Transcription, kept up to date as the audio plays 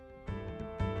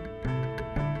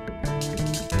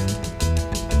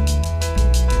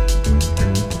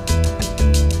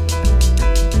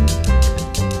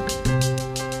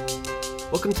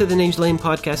Welcome to the Ninjalane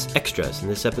Podcast Extras. In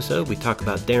this episode, we talk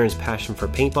about Darren's passion for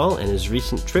paintball and his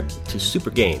recent trip to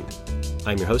SuperGame.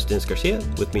 I'm your host, Dennis Garcia.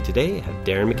 With me today, I have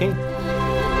Darren McCain.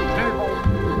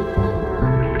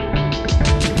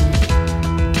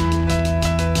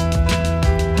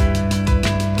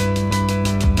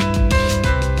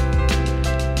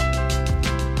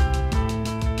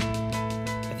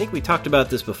 I think we talked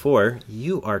about this before.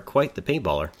 You are quite the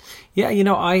paintballer. Yeah,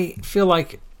 I feel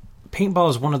like paintball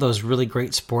is one of those really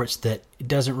great sports that it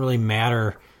doesn't really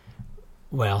matter,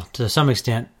 well, to some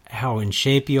extent, how in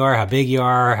shape you are, how big you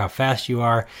are, how fast you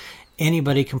are.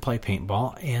 Anybody can play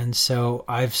paintball, and so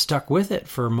I've stuck with it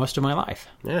for most of my life.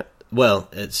 Yeah. Well,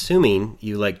 assuming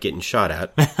you like getting shot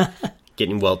at,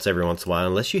 getting welts every once in a while,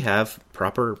 unless you have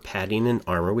proper padding and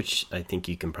armor, which I think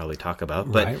you can probably talk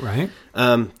about. But, right.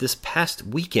 This past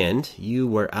weekend, you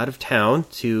were out of town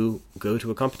to go to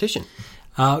a competition.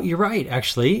 You're right,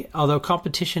 actually. Although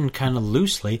competition kind of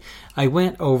loosely, I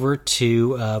went over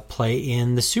to play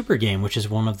in the SuperGame, which is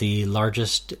one of the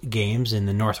largest games in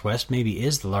the Northwest, maybe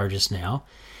is the largest now.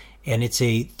 And it's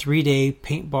a 3-day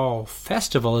paintball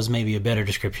festival is maybe a better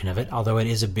description of it, although it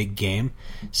is a big game.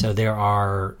 So there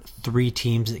are 3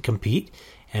 teams that compete,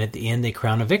 and at the end they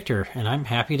crown a victor. And I'm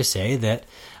happy to say that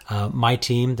my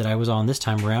team that I was on this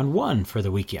time around won for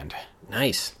the weekend.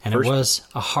 Nice. And it was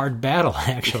a hard battle,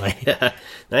 actually. Yeah.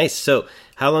 Nice. So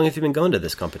how long have you been going to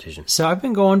this competition? So I've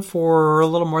been going for a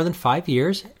little more than 5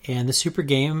 years, and the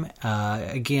SuperGame,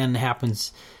 again,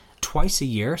 happens twice a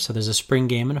year. So there's a spring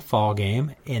game and a fall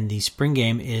game, and the spring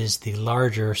game is the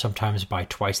larger, sometimes by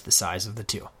twice the size of the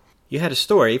two. You had a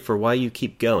story for why you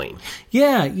keep going.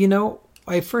 Yeah,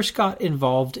 I first got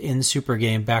involved in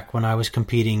SuperGame back when I was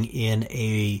competing in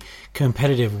a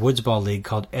competitive woodsball league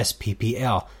called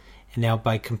SPPL. And now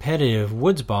by competitive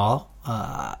woodsball,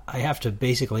 I have to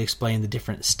basically explain the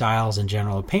different styles in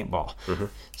general of paintball. Mm-hmm.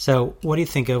 So what do you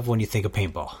think of when you think of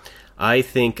paintball? I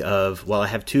think of, I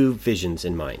have 2 visions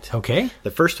in mind. Okay.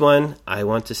 The first one I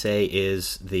want to say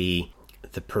is the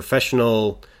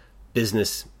professional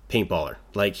business paintballer.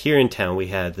 Like here in town, we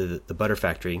had the Butter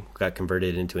Factory got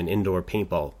converted into an indoor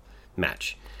paintball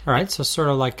match. All right, so sort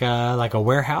of like a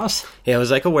warehouse? Yeah, it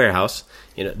was like a warehouse.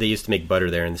 They used to make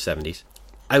butter there in the 70s.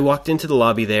 I walked into the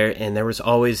lobby there, and there was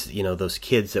always, those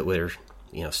kids that were,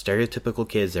 stereotypical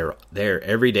kids. They were there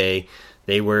every day.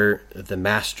 They were the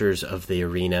masters of the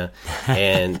arena,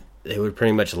 and they would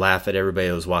pretty much laugh at everybody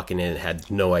that was walking in and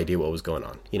had no idea what was going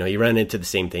on. You run into the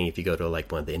same thing if you go to like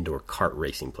one of the indoor kart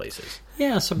racing places.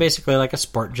 Yeah, so basically like a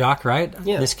sport jock, right?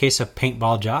 Yeah. In this case, a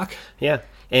paintball jock. Yeah,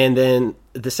 and then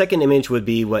the second image would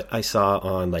be what I saw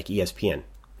on like ESPN.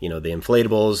 The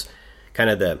inflatables, kind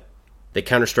of the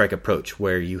Counter-Strike approach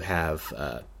where you have,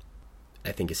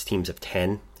 I think it's teams of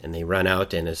 10, and they run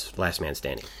out and it's last man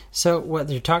standing. So what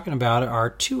they're talking about are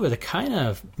 2 of the kind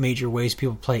of major ways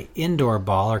people play indoor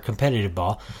ball or competitive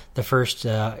ball. The first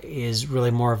is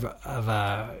really more of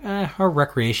a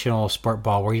recreational sport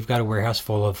ball where you've got a warehouse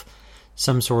full of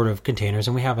some sort of containers,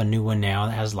 and we have a new one now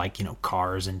that has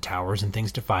cars and towers and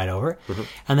things to fight over. Mm-hmm.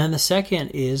 And then the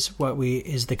second is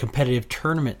the competitive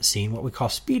tournament scene, what we call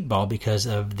speedball, because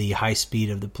of the high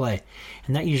speed of the play.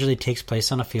 And that usually takes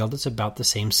place on a field that's about the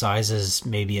same size as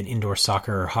maybe an indoor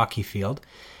soccer or hockey field,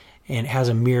 and it has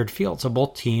a mirrored field. So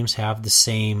both teams have the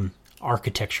same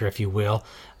architecture, if you will,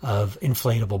 of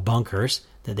inflatable bunkers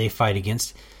that they fight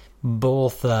against.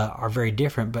 Both are very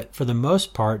different, but for the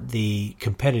most part, the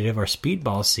competitive or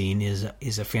speedball scene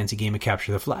is a fancy game of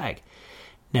capture the flag.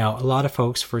 Now, a lot of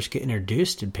folks first get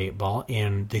introduced to paintball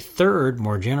in the third,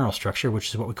 more general structure, which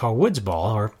is what we call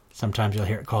woodsball, or sometimes you'll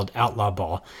hear it called outlaw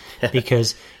ball,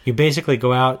 because you basically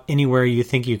go out anywhere you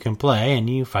think you can play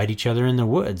and you fight each other in the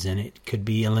woods, and it could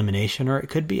be elimination or it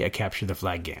could be a capture the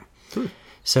flag game.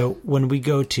 So when we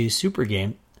go to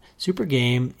SuperGame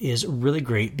is really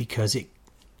great because it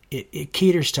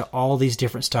caters to all these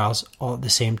different styles all at the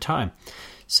same time.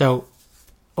 So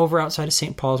over outside of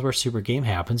St. Paul is where SuperGame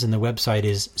happens, and the website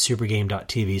is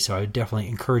supergame.tv, so I would definitely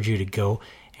encourage you to go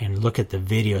and look at the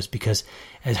videos, because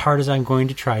as hard as I'm going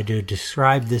to try to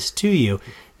describe this to you,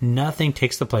 nothing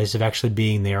takes the place of actually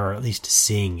being there or at least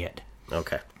seeing it.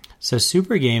 Okay. So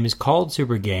SuperGame is called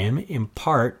SuperGame in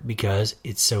part because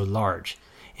it's so large.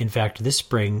 In fact, this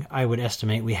spring, I would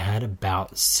estimate we had about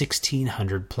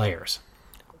 1,600 players.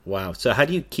 Wow. So how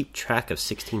do you keep track of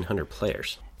 1,600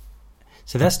 players?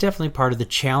 So that's definitely part of the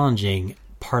challenging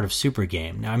part of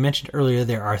SuperGame. Now, I mentioned earlier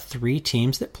there are 3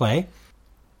 teams that play.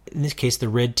 In this case, the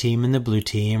red team and the blue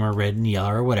team, or red and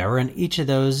yellow, or whatever. And each of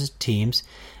those teams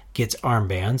gets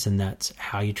armbands, and that's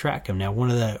how you track them. Now, one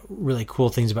of the really cool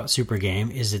things about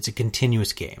SuperGame is it's a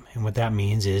continuous game. And what that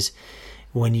means is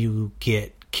when you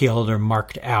get killed or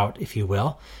marked out, if you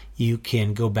will, you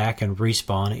can go back and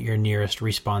respawn at your nearest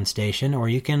respawn station, or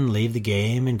you can leave the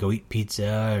game and go eat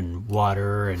pizza and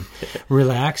water and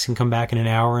relax and come back in an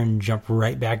hour and jump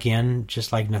right back in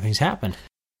just like nothing's happened.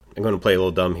 I'm going to play a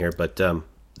little dumb here, but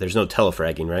there's no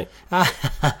telefragging, right?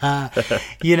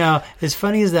 As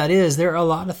funny as that is, there are a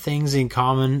lot of things in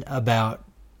common about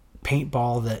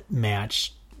paintball that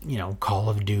match, Call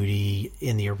of Duty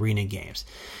in the arena games.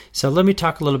 So let me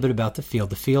talk a little bit about the field.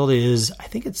 The field is, I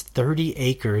think it's 30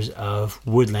 acres of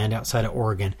woodland outside of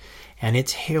Oregon, and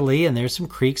it's hilly, and there's some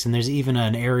creeks, and there's even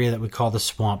an area that we call the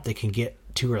swamp that can get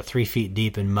 2 or 3 feet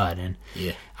deep in mud. And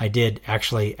I did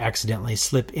actually accidentally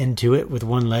slip into it with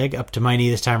one leg up to my knee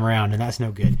this time around, and that's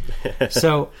no good.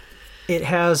 So it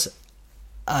has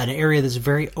an area that's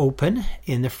very open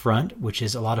in the front, which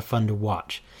is a lot of fun to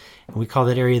watch. And we call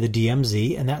that area the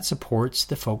DMZ, and that supports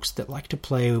the folks that like to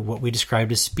play what we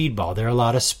described as speedball. There are a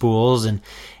lot of spools and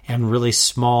really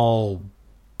small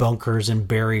bunkers and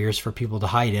barriers for people to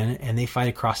hide in, and they fight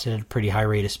across it at a pretty high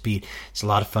rate of speed. It's a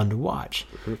lot of fun to watch.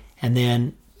 Mm-hmm. And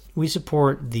then we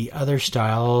support the other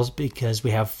styles because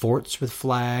we have forts with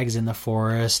flags in the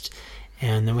forest,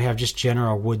 and then we have just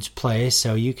general woods play,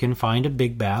 so you can find a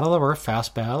big battle or a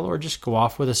fast battle or just go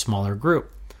off with a smaller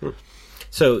group.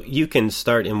 So you can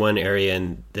start in one area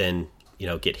and then,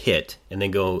 get hit and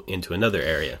then go into another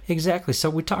area. Exactly. So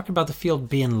we talked about the field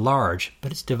being large,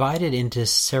 but it's divided into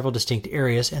several distinct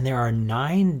areas, and there are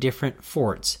 9 different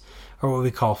forts, or what we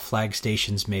call flag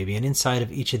stations maybe. And inside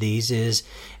of each of these is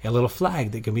a little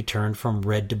flag that can be turned from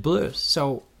red to blue.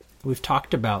 So we've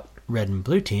talked about red and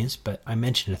blue teams, but I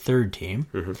mentioned a third team.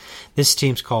 Mm-hmm. This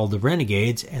team's called the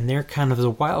Renegades, and they're kind of the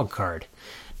wild card.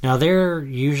 Now, they're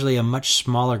usually a much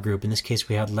smaller group. In this case,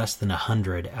 we had less than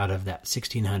 100 out of that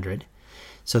 1,600.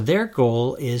 So their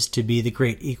goal is to be the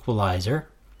great equalizer.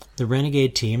 The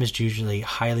Renegade team is usually a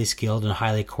highly skilled and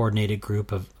highly coordinated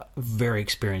group of very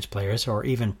experienced players or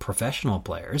even professional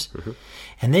players. Mm-hmm.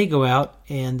 And they go out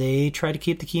and they try to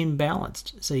keep the team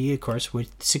balanced. So, of course, with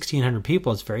 1,600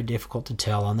 people, it's very difficult to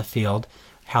tell on the field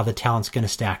how the talent's going to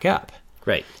stack up.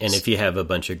 Right. And if you have a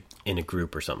bunch of in a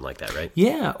group or something like that, right?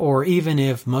 Yeah, or even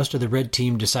if most of the red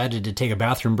team decided to take a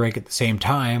bathroom break at the same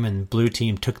time and blue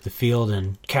team took the field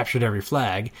and captured every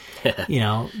flag,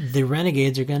 the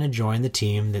Renegades are going to join the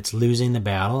team that's losing the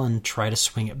battle and try to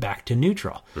swing it back to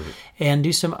neutral. Mm-hmm. And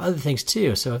do some other things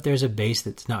too. So if there's a base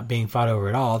that's not being fought over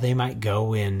at all, they might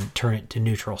go and turn it to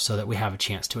neutral so that we have a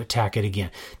chance to attack it again,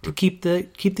 to keep the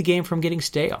game from getting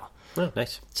stale. Oh,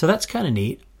 nice. So that's kind of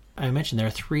neat. I mentioned there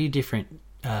are 3 different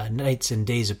nights and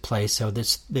days of play, so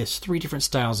there's 3 different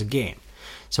styles of game.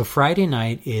 So Friday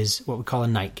night is what we call a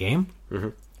night game, mm-hmm.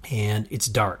 and it's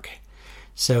dark.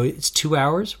 So it's 2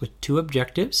 hours with 2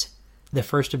 objectives. The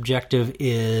first objective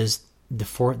is the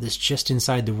fort that's just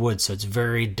inside the woods, so it's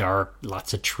very dark,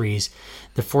 lots of trees.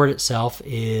 The fort itself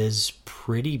is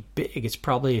pretty big. It's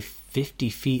probably 50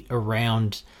 feet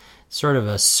around, sort of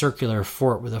a circular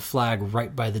fort with a flag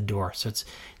right by the door. So it's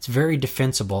very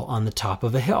defensible on the top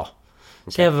of a hill.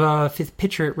 Okay. So you have a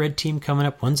picture at red team coming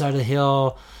up one side of the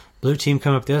hill, blue team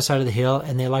coming up the other side of the hill,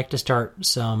 and they like to start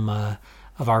some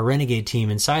of our Renegade team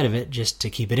inside of it just to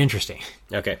keep it interesting.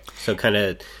 Okay, so kind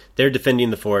of they're defending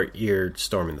the fort, you're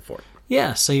storming the fort.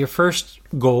 Yeah, so your first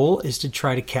goal is to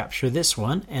try to capture this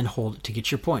one and hold it to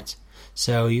get your points.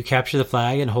 So you capture the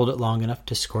flag and hold it long enough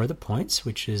to score the points,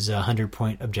 which is a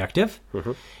 100-point objective.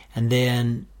 Mm-hmm. And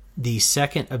then the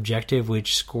second objective,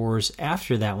 which scores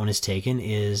after that one is taken,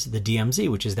 is the DMZ,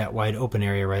 which is that wide open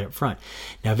area right up front.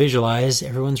 Now visualize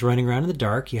everyone's running around in the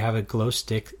dark. You have a glow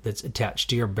stick that's attached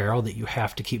to your barrel that you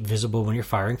have to keep visible when you're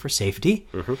firing for safety.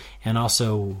 Mm-hmm. And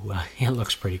also, it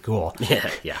looks pretty cool.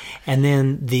 Yeah. And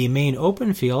then the main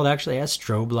open field actually has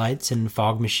strobe lights and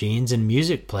fog machines and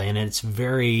music playing, and it's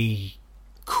very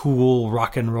cool,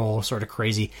 rock and roll, sort of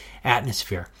crazy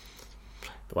atmosphere.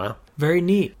 Wow. Very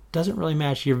neat. Doesn't really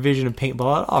match your vision of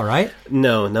paintball at all, right?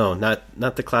 No,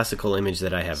 not the classical image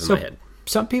that I have in my head.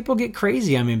 Some people get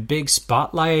crazy. I mean, big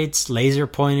spotlights, laser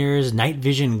pointers, night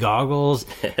vision goggles.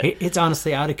 It's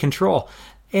honestly out of control.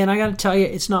 And I got to tell you,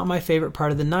 it's not my favorite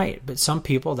part of the night, but some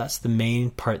people, that's the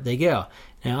main part they go.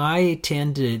 Now, I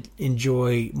tend to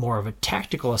enjoy more of a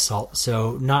tactical assault,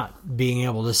 so not being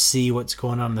able to see what's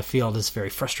going on in the field is very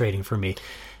frustrating for me.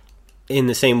 In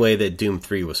the same way that Doom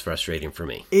 3 was frustrating for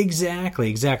me.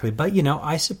 Exactly. But,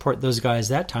 I support those guys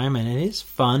that time, and it is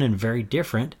fun and very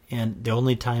different, and the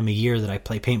only time a year that I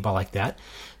play paintball like that,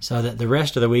 so that the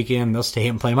rest of the weekend they'll stay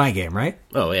and play my game, right?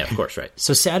 Oh, yeah, of course, right.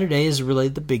 So Saturday is really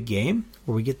the big game,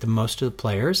 where we get the most of the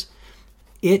players.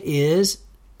 It is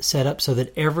set up so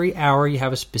that every hour you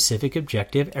have a specific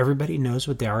objective. Everybody knows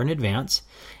what they are in advance.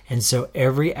 And so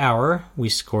every hour we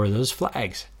score those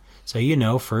flags.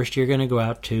 So first you're going to go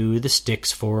out to the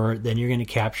Styx Fort, then you're going to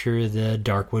capture the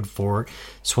Darkwood Fort,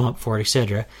 Swamp Fort,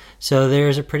 etc. So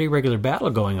there's a pretty regular battle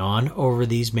going on over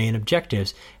these main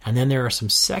objectives. And then there are some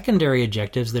secondary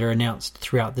objectives that are announced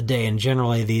throughout the day, and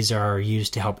generally these are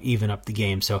used to help even up the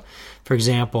game. So, for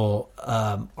example,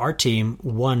 our team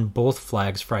won both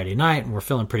flags Friday night, and we're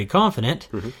feeling pretty confident.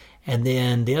 Mm-hmm. And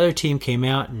then the other team came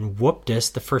out and whooped us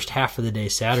the first half of the day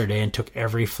Saturday and took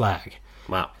every flag.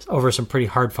 Wow. Over some pretty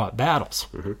hard-fought battles.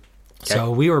 Mm-hmm. Okay.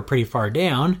 So we were pretty far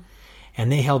down, and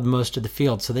they held most of the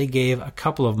field. So they gave a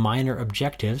couple of minor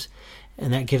objectives,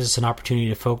 and that gives us an opportunity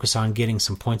to focus on getting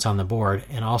some points on the board,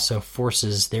 and also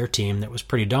forces their team that was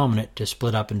pretty dominant to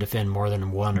split up and defend more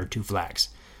than 1 or 2 flags.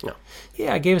 No.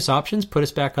 Yeah, it gave us options, put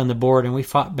us back on the board, and we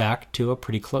fought back to a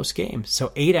pretty close game.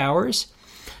 So 8 hours,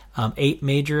 8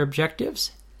 major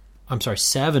objectives.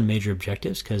 7 major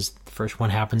objectives, because the first one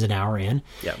happens an hour in.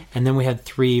 Yep. And then we had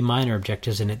 3 minor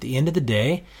objectives, and at the end of the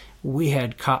day, we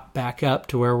had caught back up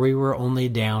to where we were only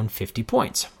down 50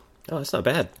 points. Oh, that's not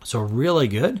bad. So really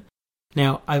good.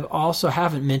 Now, I also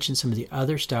haven't mentioned some of the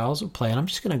other styles of play, and I'm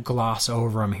just going to gloss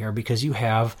over them here, because you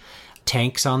have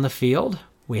tanks on the field.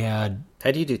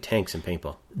 How do you do tanks in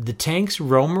paintball? The tanks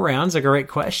roam around is a great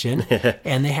question,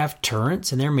 and they have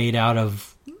turrets, and they're made out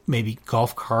of maybe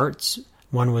golf carts.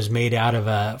 One was made out of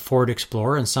a Ford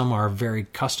Explorer, and some are very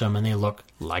custom, and they look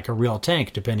like a real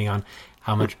tank, depending on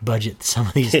how much budget some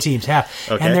of these teams have.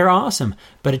 Okay. And they're awesome.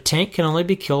 But a tank can only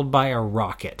be killed by a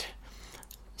rocket.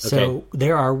 So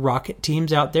there are rocket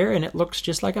teams out there, and it looks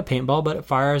just like a paintball, but it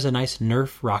fires a nice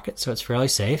Nerf rocket, so it's fairly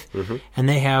safe. Mm-hmm. And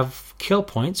they have kill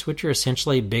points, which are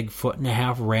essentially big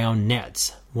 1.5-foot round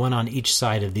nets, one on each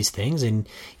side of these things, and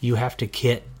you have to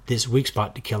hit this weak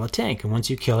spot to kill a tank. And once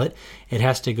you kill it, it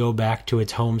has to go back to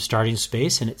its home starting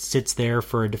space, and it sits there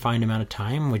for a defined amount of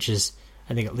time, which is,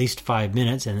 I think, at least 5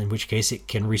 minutes, and in which case it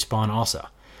can respawn also.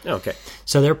 Okay.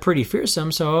 So they're pretty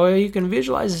fearsome. So you can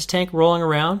visualize this tank rolling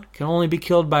around, can only be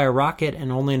killed by a rocket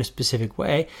and only in a specific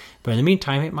way. But in the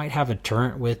meantime, it might have a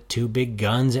turret with 2 big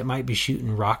guns. It might be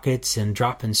shooting rockets and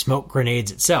dropping smoke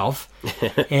grenades itself.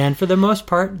 And for the most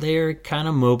part, they're kind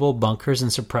of mobile bunkers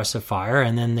and suppressive fire.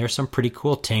 And then there's some pretty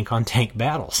cool tank-on-tank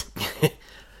battles.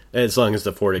 As long as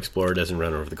the Ford Explorer doesn't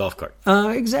run over the golf cart.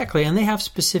 Exactly. And they have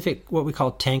specific, what we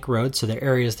call tank roads, so the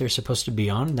areas they're supposed to be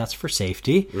on. That's for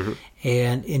safety. Mm-hmm.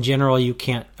 And in general, you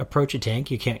can't approach a tank.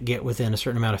 You can't get within a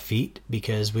certain amount of feet,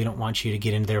 because we don't want you to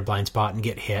get into their blind spot and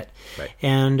get hit. Right.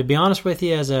 And to be honest with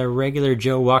you, as a regular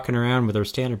Joe walking around with a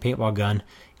standard paintball gun,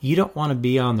 you don't want to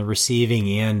be on the receiving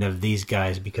end of these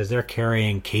guys, because they're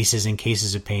carrying cases and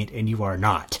cases of paint, and you are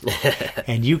not.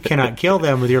 And you cannot kill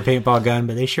them with your paintball gun,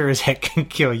 but they sure as heck can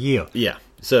kill you. Yeah.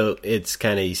 So it's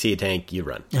kind of, you see a tank, you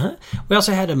run. Uh-huh. We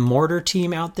also had a mortar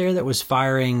team out there that was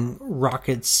firing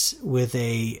rockets with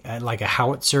a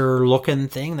howitzer-looking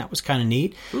thing. That was kind of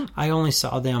neat. I only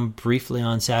saw them briefly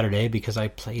on Saturday because I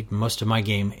played most of my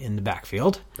game in the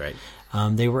backfield. Right.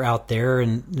 They were out there,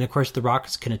 and of course the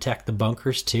rockets can attack the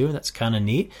bunkers too. That's kind of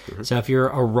neat. Mm-hmm. So if you're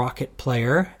a rocket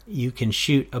player, you can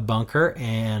shoot a bunker,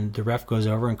 and the ref goes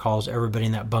over and calls everybody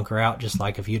in that bunker out, just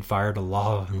like if you'd fired a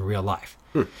lava in real life.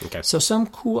 Okay. So some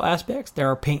cool aspects. There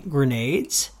are paint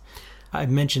grenades. I've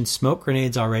mentioned smoke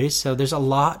grenades already, so there's a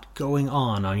lot going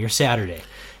on your Saturday.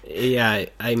 Yeah,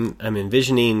 I'm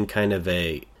envisioning kind of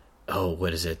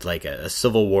like a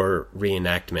Civil War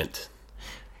reenactment.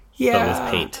 Yeah, but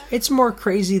with paint. It's more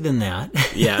crazy than that.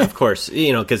 Yeah, of course.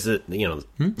 Because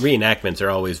reenactments are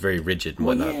always very rigid and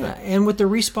whatnot. Well, yeah, and with the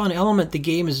respawn element, the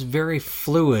game is very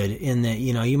fluid in that,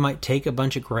 you might take a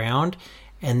bunch of ground,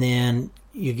 and then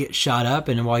you get shot up,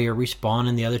 and while you're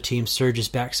respawning, the other team surges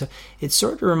back. So it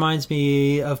sort of reminds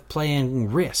me of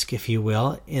playing Risk, if you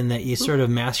will, in that you sort of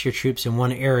mass your troops in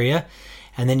one area,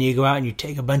 and then you go out and you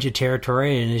take a bunch of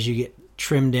territory, and as you get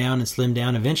trimmed down and slimmed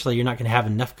down, eventually you're not going to have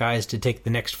enough guys to take the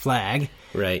next flag.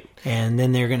 Right. And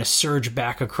then they're going to surge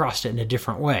back across it in a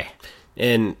different way.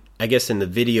 And I guess in the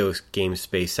video game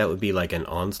space, that would be like an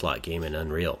Onslaught game in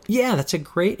Unreal. Yeah, that's a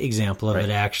great example of it,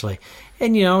 actually.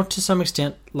 And, to some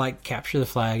extent, like Capture the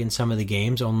Flag in some of the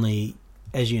games, only,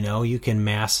 as you know, you can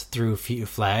mass through a few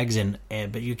flags,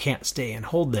 but you can't stay and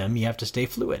hold them. You have to stay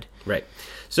fluid. Right.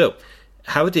 So,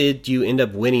 how did you end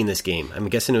up winning this game? I'm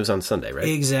guessing it was on Sunday, right?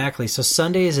 Exactly. So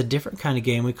Sunday is a different kind of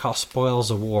game we call Spoils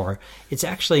of War. It's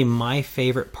actually my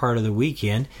favorite part of the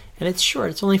weekend, and it's short.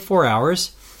 It's only 4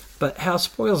 hours. But how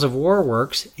Spoils of War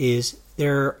works is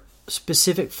there are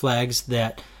specific flags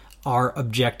that are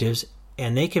objectives,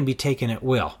 and they can be taken at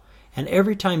will. And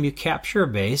every time you capture a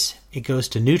base, it goes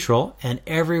to neutral, and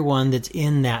everyone that's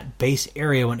in that base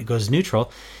area when it goes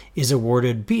neutral is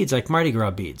awarded beads, like Mardi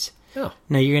Gras beads. Oh.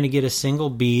 Now, you're going to get a single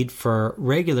bead for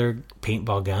regular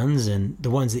paintball guns and the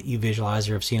ones that you visualize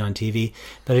or have seen on TV.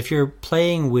 But if you're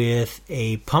playing with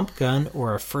a pump gun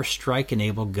or a first strike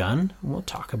enabled gun, we'll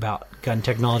talk about gun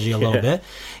technology a little bit,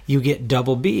 you get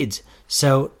double beads.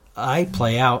 So I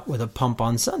play out with a pump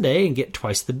on Sunday and get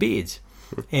twice the beads.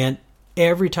 And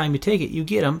every time you take it, you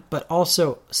get them. But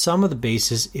also, some of the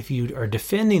bases, if you are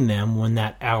defending them when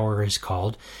that hour is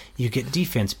called, you get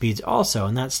defense beads also.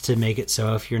 And that's to make it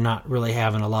so if you're not really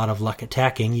having a lot of luck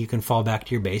attacking, you can fall back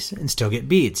to your base and still get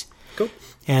beads. Cool.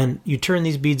 And you turn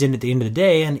these beads in at the end of the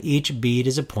day, and each bead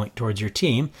is a point towards your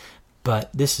team. But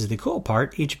this is the cool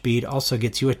part. Each bead also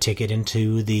gets you a ticket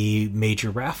into the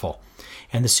major raffle.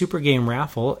 And the SuperGame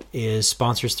raffle is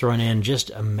sponsors throwing in just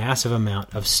a massive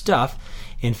amount of stuff.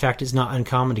 In fact, it's not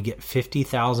uncommon to get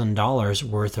 $50,000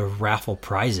 worth of raffle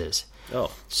prizes.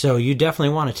 Oh. So you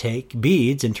definitely want to take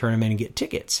beads and turn them in and get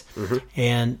tickets. Mm-hmm.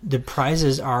 And the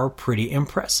prizes are pretty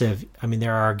impressive. I mean,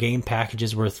 there are game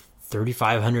packages worth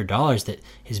 $3,500 that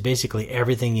is basically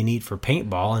everything you need for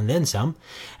paintball and then some.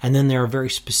 And then there are very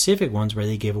specific ones where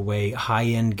they give away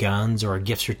high-end guns or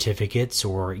gift certificates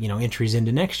or, entries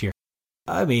into next year.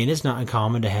 I mean, it's not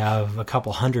uncommon to have a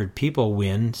couple hundred people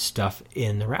win stuff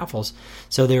in the raffles.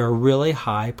 So they're a really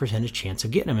high percentage chance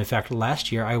of getting them. In fact,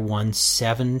 last year I won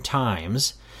 7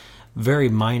 times. Very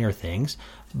minor things.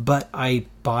 But I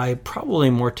buy probably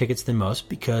more tickets than most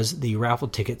because the raffle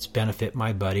tickets benefit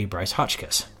my buddy Bryce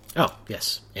Hotchkiss. Oh,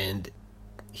 yes. And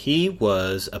he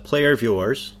was a player of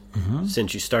yours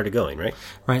since you started going, right?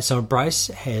 Right. So Bryce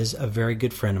is a very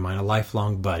good friend of mine, a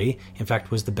lifelong buddy. In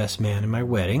fact, was the best man in my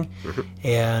wedding. Mm-hmm.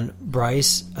 And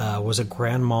Bryce was a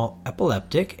grand mal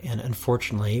epileptic, and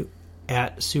unfortunately,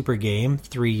 at SuperGame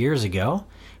 3 years ago,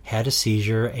 had a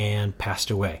seizure and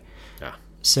passed away. Ah.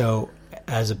 So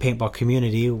as a paintball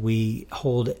community, we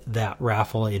hold that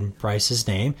raffle in Bryce's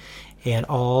name, and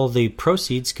all the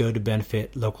proceeds go to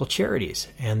benefit local charities.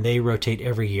 And they rotate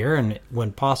every year, and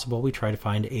when possible, we try to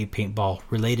find a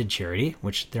paintball-related charity,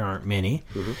 which there aren't many.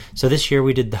 Mm-hmm. So this year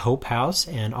we did the Hope House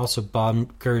and also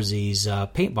Bob Guernsey's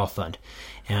paintball fund.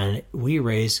 And we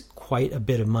raised quite a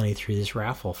bit of money through this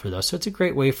raffle for those. So it's a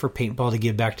great way for paintball to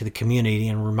give back to the community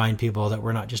and remind people that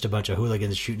we're not just a bunch of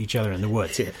hooligans shooting each other in the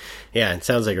woods. Yeah, it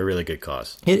sounds like a really good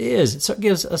cause. It is. So it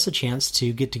gives us a chance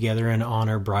to get together and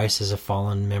honor Bryce as a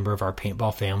fallen member of our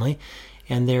paintball family.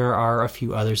 And there are a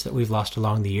few others that we've lost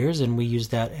along the years, and we use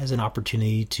that as an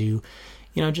opportunity to,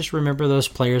 just remember those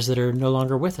players that are no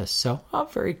longer with us. So a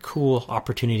very cool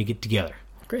opportunity to get together.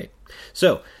 Great.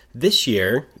 So this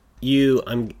year, you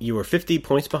were 50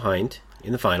 points behind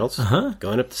in the finals,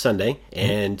 going up to Sunday.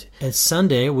 And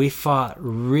Sunday, we fought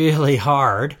really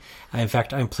hard. In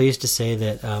fact, I'm pleased to say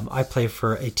that I play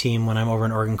for a team when I'm over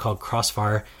in Oregon called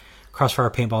Crossfire.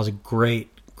 Crossfire Paintball is a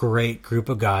great group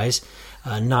of guys.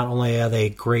 Not only are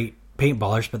they great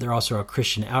paintballers, but they're also a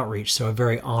Christian outreach, so a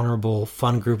very honorable,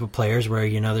 fun group of players where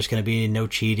there's going to be no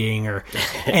cheating or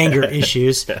anger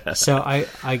issues. So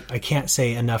I can't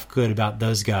say enough good about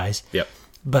those guys. Yep.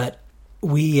 But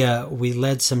we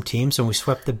led some teams, and we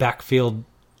swept the backfield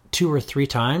 2 or 3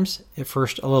 times. At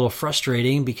first, a little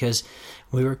frustrating because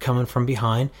we were coming from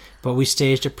behind, but we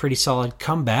staged a pretty solid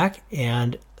comeback,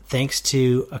 and thanks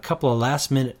to a couple of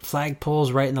last-minute flag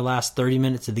pulls right in the last 30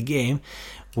 minutes of the game,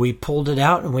 we pulled it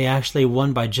out, and we actually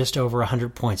won by just over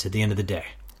 100 points at the end of the day.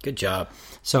 Good job.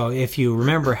 So if you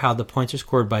remember how the points are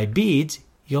scored by beads,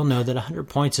 you'll know that 100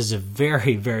 points is a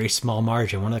very, very small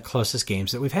margin, one of the closest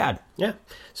games that we've had. Yeah.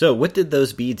 So what did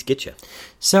those beads get you?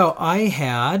 So I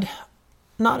had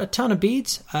not a ton of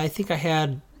beads. I think I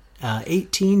had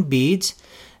 18 beads.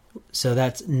 So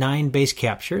that's 9 base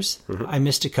captures. Mm-hmm. I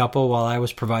missed a couple while I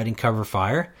was providing cover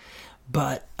fire.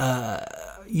 But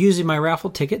using my raffle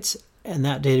tickets, and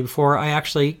that day before, I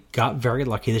actually got very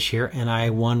lucky this year, and I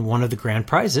won one of the grand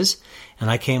prizes, and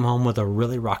I came home with a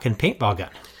really rockin' paintball gun.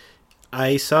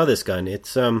 I saw this gun.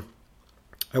 It's I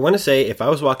want to say if I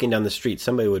was walking down the street,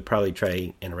 somebody would probably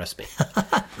try and arrest me.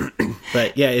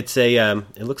 But yeah, it's it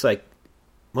looks like,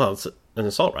 it's an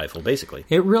assault rifle, basically.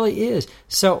 It really is.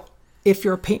 So if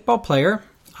you're a paintball player,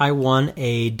 I won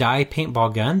a Dye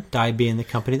paintball gun, Dye being the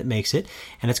company that makes it,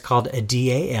 and it's called a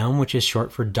DAM, which is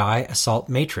short for Dye Assault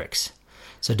Matrix.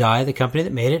 So Dye, the company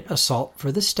that made it, Assault for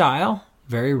the style,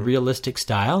 very realistic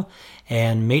style,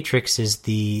 and Matrix is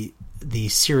the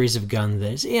series of gun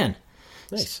that is in.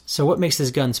 Nice. So what makes this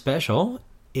gun special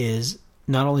is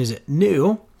not only is it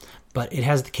new, but it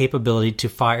has the capability to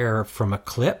fire from a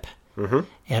clip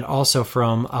and also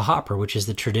from a hopper, which is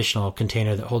the traditional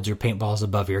container that holds your paintballs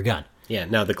above your gun. Yeah,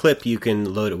 now the clip, you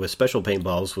can load it with special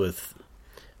paintballs with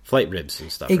flight ribs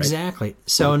and stuff, Exactly. Right?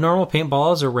 So a normal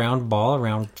paintball is a round ball,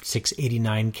 around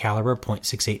 .689 caliber,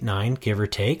 .689, give or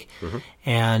take.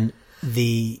 And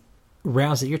the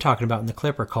rounds that you're talking about in the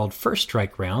clip are called First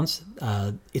Strike rounds.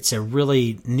 It's a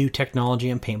really new technology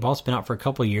in paintball. It's been out for a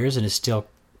couple of years and is still,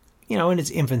 in its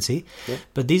infancy. Yeah.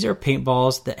 But these are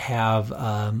paintballs that have,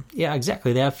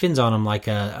 they have fins on them, like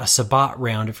a Sabat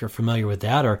round, if you're familiar with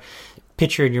that, or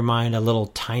picture in your mind a little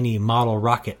tiny model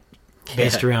rocket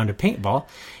based around a paintball.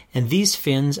 And these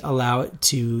fins allow it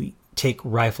to take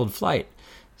rifled flight.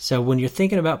 So when you're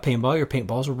thinking about paintball, your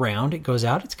paintball's round. It goes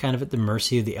out. It's kind of at the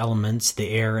mercy of the elements,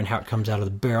 the air, and how it comes out of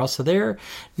the barrel. So they're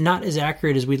not as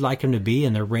accurate as we'd like them to be,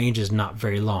 and their range is not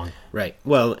very long. Right.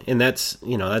 Well, and that's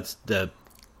the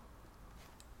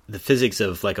physics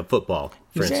of like a football,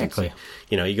 for instance.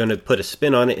 You're going to put a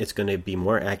spin on it. It's going to be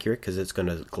more accurate because it's going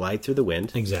to glide through the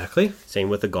wind. Exactly. Same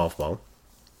with a golf ball.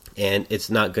 And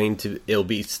it'll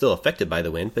be still affected by the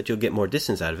wind, but you'll get more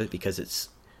distance out of it because it's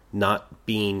not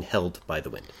being held by the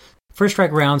wind. First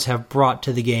strike rounds have brought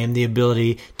to the game the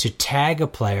ability to tag a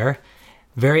player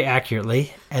very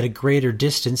accurately at a greater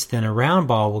distance than a round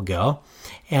ball will go,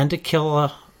 and to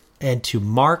kill and to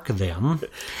mark them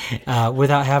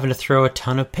without having to throw a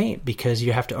ton of paint, because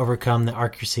you have to overcome the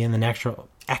accuracy and the natural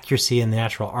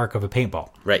arc of a paintball.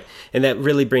 Right, and that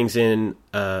really brings in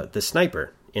the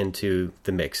sniper into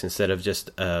the mix instead of just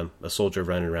a soldier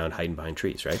running around hiding behind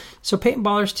trees, right? So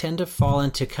paintballers tend to fall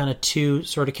into kind of two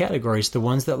sort of categories. The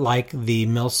ones that like the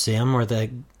mil-sim or the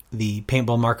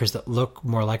paintball markers that look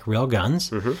more like real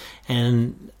guns.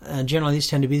 And generally these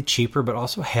tend to be cheaper but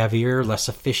also heavier, less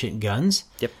efficient guns.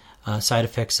 Yep. Side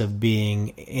effects of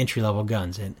being entry-level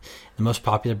guns. And the most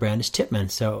popular brand is Tippmann.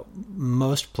 So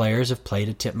most players have played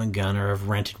a Tippmann gun or have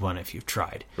rented one if you've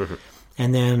tried.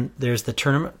 And then there's the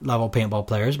tournament-level paintball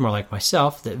players, more like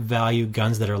myself, that value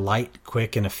guns that are light,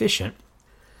 quick, and efficient.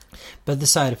 But the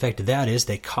side effect of that is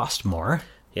they cost more.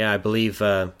 Yeah, I believe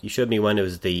you showed me one. It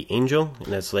was the Angel,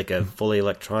 and that's like a fully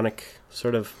electronic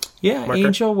sort of marker.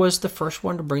 Angel was the first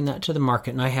one to bring that to the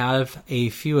market, and I have a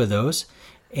few of those.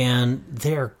 And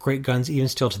they're great guns even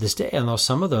still to this day, although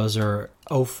some of those are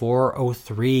 04,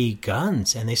 03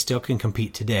 guns, and they still can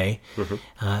compete today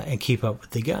and keep up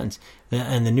with the guns.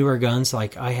 And the newer guns,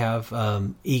 like I have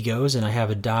Egos, and I have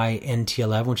a Dye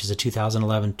NT11, which is a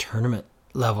 2011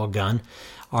 tournament-level gun,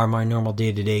 are my normal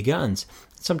day-to-day guns.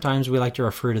 Sometimes we like to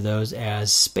refer to those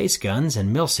as space guns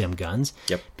and mil-sim guns,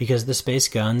 because the space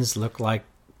guns look like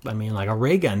a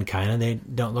ray gun kind of. They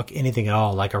don't look anything at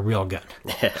all like a real gun.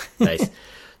 Nice.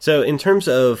 So in terms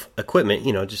of equipment,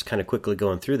 just kind of quickly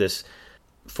going through this,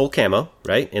 full camo,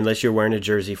 right? Unless you're wearing a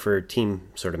jersey for a team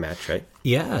sort of match, right?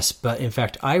 Yes, but in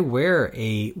fact, I wear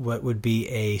what would be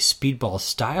a speedball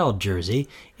style jersey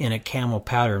in a camo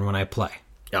pattern when I play.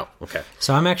 Oh, okay.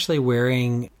 So I'm actually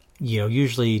wearing,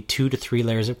 usually 2 to 3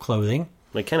 layers of clothing.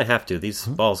 They kind of have to. These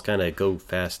balls kind of go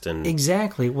fast and...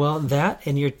 Exactly. Well, that,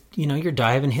 and you're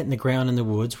diving, hitting the ground in the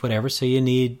woods, whatever, so you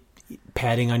need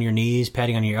padding on your knees,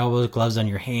 padding on your elbows, gloves on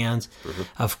your hands.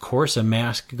 Of course, a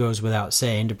mask goes without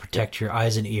saying to protect your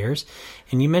eyes and ears.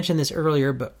 And you mentioned this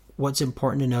earlier, but what's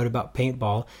important to note about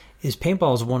paintball is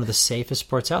one of the safest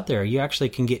sports out there. You actually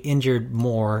can get injured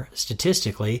more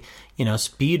statistically,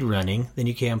 speed running than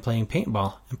you can playing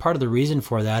paintball. And part of the reason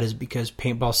for that is because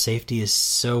paintball safety is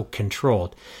so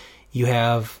controlled. You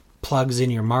have plugs in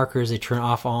your markers, they turn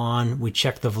off on. We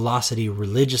check the velocity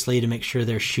religiously to make sure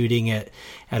they're shooting at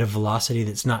a velocity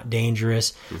that's not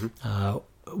dangerous.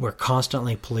 We're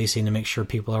constantly policing to make sure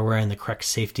people are wearing the correct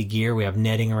safety gear. We have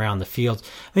netting around the fields.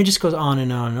 It just goes on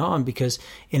and on and on, because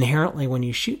inherently when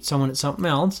you shoot someone at something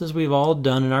else, as we've all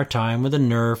done in our time with a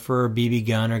Nerf or a BB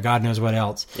gun or God knows what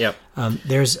else,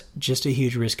 there's just a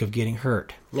huge risk of getting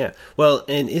hurt. Yeah. Well,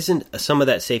 and isn't some of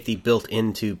that safety built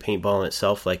into paintball in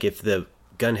itself? Like if the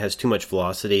gun has too much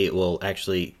velocity, it will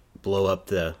actually blow up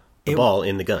the ball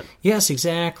in the gun. Yes,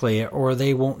 exactly. Or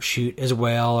they won't shoot as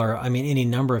well, or any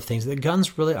number of things. The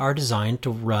guns really are designed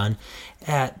to run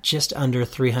at just under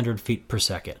 300 feet per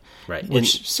second. Right.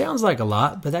 Which sounds like a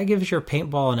lot, but that gives your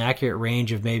paintball an accurate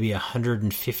range of maybe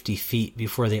 150 feet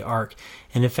before they arc.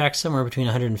 And in fact, somewhere between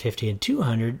 150 and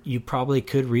 200, you probably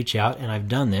could reach out, and I've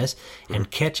done this, and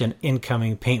catch an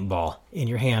incoming paintball in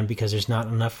your hand because there's not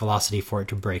enough velocity for it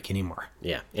to break anymore.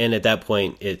 Yeah. And at that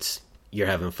point, it's you're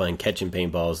having fun catching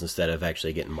paintballs instead of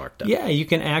actually getting marked up. Yeah, you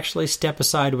can actually step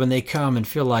aside when they come and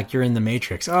feel like you're in the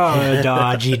Matrix. Oh,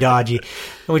 dodgy.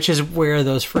 Which is where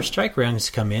those first strike rounds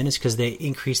come in, is because they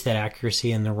increase that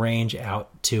accuracy and the range out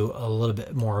to a little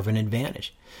bit more of an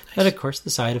advantage. Nice. But, of course, the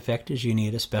side effect is you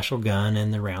need a special gun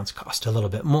and the rounds cost a little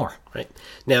bit more. Right.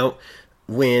 Now,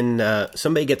 when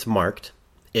somebody gets marked,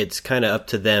 it's kind of up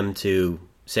to them to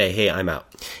say, hey, I'm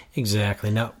out. Exactly.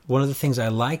 Now, one of the things I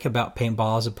like about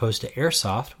paintball as opposed to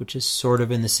airsoft, which is sort of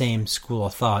in the same school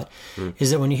of thought,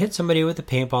 is that when you hit somebody with a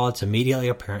paintball, it's immediately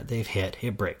apparent they've hit.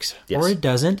 It breaks. Yes. Or it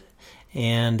doesn't,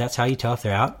 and that's how you tell if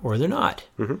they're out or they're not.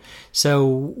 Mm-hmm. So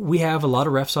we have a lot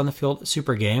of refs on the field at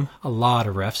SuperGame, a lot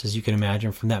of refs, as you can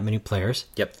imagine, from that many players.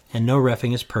 Yep. And no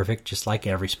reffing is perfect, just like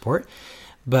every sport.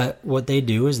 But what they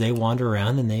do is they wander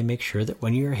around and they make sure that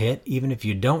when you're hit, even if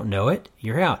you don't know it,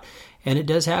 you're out. And it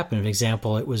does happen. For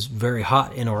example, it was very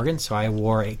hot in Oregon, so I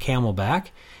wore a Camelback,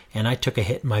 and I took a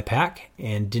hit in my pack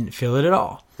and didn't feel it at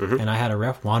all. Mm-hmm. And I had a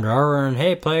ref wander over and,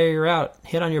 hey, player, you're out.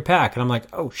 Hit on your pack. And I'm like,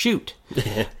 oh, shoot.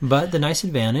 But the nice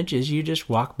advantage is you just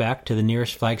walk back to the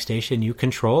nearest flag station you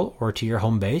control or to your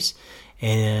home base,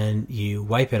 and you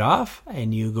wipe it off,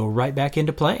 and you go right back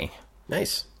into playing.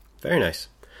 Nice. Very nice.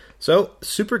 So,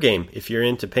 SuperGame, if you're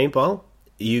into paintball,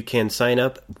 you can sign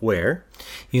up where?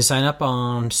 You can sign up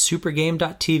on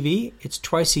supergame.tv. It's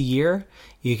twice a year.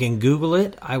 You can Google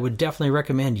it. I would definitely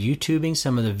recommend YouTubing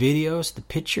some of the videos, the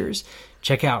pictures.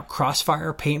 Check out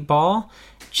Crossfire Paintball.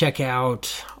 Check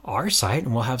out our site,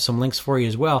 and we'll have some links for you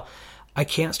as well. I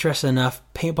can't stress enough,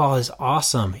 paintball is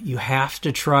awesome. You have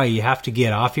to try. You have to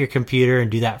get off your computer and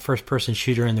do that first-person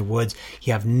shooter in the woods.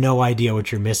 You have no idea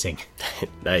what you're missing.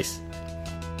 Nice.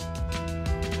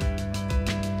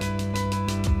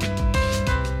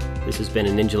 This has been a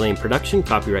Ninjalane production,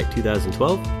 copyright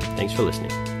 2012. Thanks for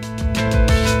listening.